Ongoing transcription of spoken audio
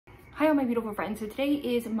Hi all my beautiful friends. So today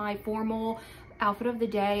is my formal outfit of the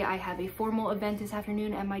day. I have a formal event this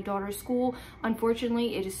afternoon at my daughter's school.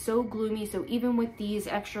 Unfortunately, it is so gloomy, so even with these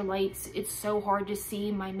extra lights, it's so hard to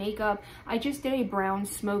see my makeup. I just did a brown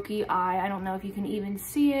smoky eye. I don't know if you can even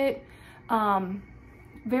see it.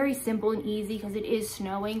 Very simple and easy because it is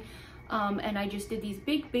snowing. And I just did these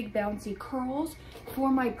big bouncy curls. For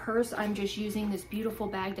my purse, I'm just using this beautiful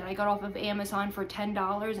bag that I got off of Amazon for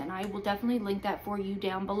 $10, and I will definitely link that for you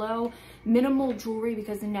down below. Minimal jewelry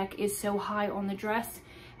because the neck is so high on the dress,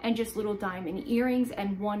 and just little diamond earrings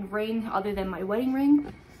and one ring other than my wedding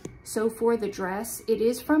ring. So for the dress, it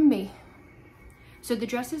is from me. So the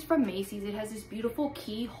dress is from Macys. It has this beautiful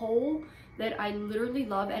keyhole that I literally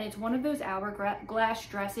love, and it's one of those hourglass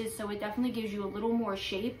dresses, so it definitely gives you a little more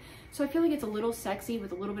shape. So I feel like it's a little sexy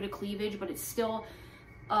with a little bit of cleavage, but it's still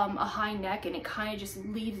a high neck, and it kind of just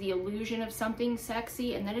leaves the illusion of something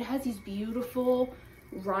sexy. And then it has these beautiful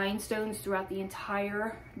rhinestones throughout the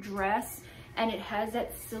entire dress, and it has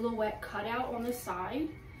that silhouette cutout on the side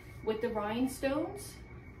with the rhinestones,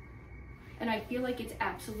 and I feel like it's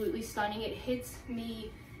absolutely stunning. It hits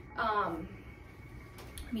me,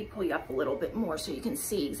 let me pull you up a little bit more so you can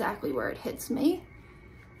see exactly where it hits me.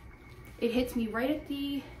 It hits me right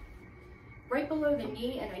below the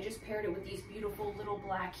knee, and I just paired it with these beautiful little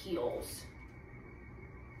black heels.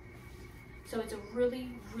 So it's a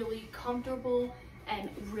really comfortable and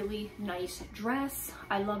really nice dress.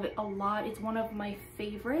 I love it a lot. It's one of my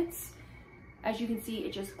favorites. As you can see,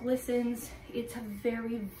 it just glistens. It's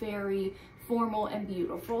very formal and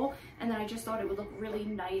beautiful. And then I just thought it would look really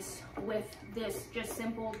nice with this just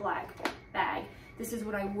simple black bag. This is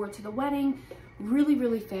what I wore to the wedding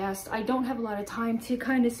really fast. I don't have a lot of time to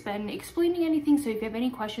kind of spend explaining anything, so if you have any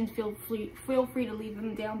questions, feel free to leave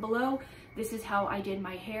them down below. This is how I did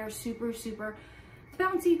my hair. Super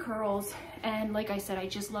bouncy curls, and like I said, I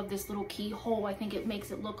just love this little keyhole. I think it makes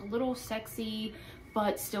it look a little sexy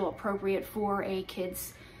but still appropriate for a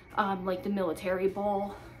kid's like the military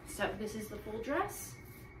ball. So this is the full dress.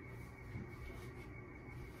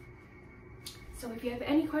 So if you have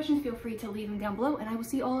any questions, feel free to leave them down below, and I will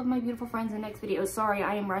see all of my beautiful friends in the next video. Sorry,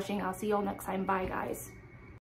 I am rushing. I'll see y'all next time. Bye, guys.